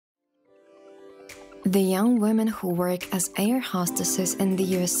The young women who work as air hostesses in the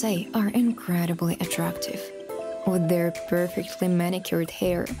USA are incredibly attractive. With their perfectly manicured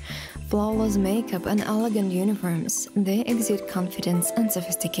hair, flawless makeup, and elegant uniforms, they exude confidence and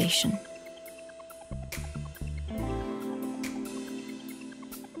sophistication.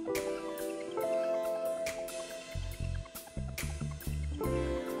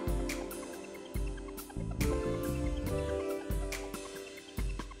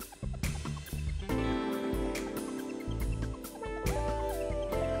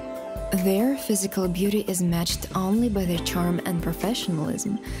 Their physical beauty is matched only by their charm and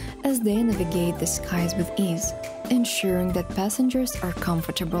professionalism as they navigate the skies with ease, ensuring that passengers are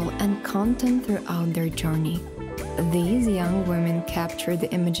comfortable and content throughout their journey. These young women capture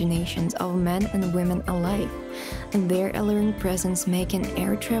the imaginations of men and women alike, and their alluring presence making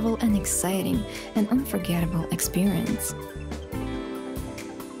air travel an exciting and unforgettable experience.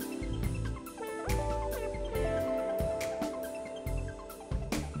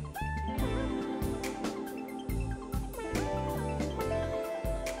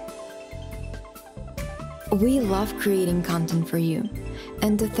 We love creating content for you,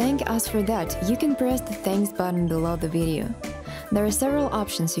 and to thank us for that, you can press the thanks button below the video. There are several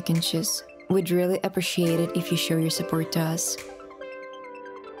options you can choose. We'd really appreciate it if you show your support to us.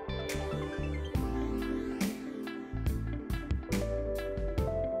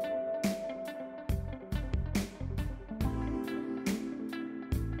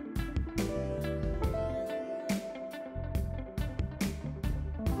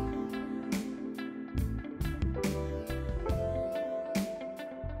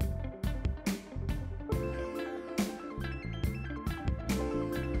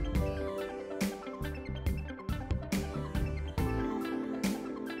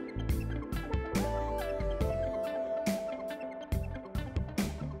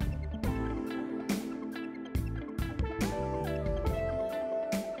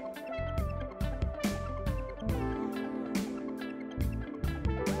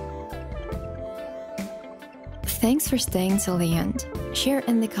 Thanks for staying till the end. Share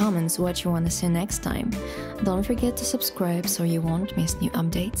in the comments what you want to see next time. Don't forget to subscribe so you won't miss new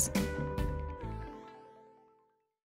updates.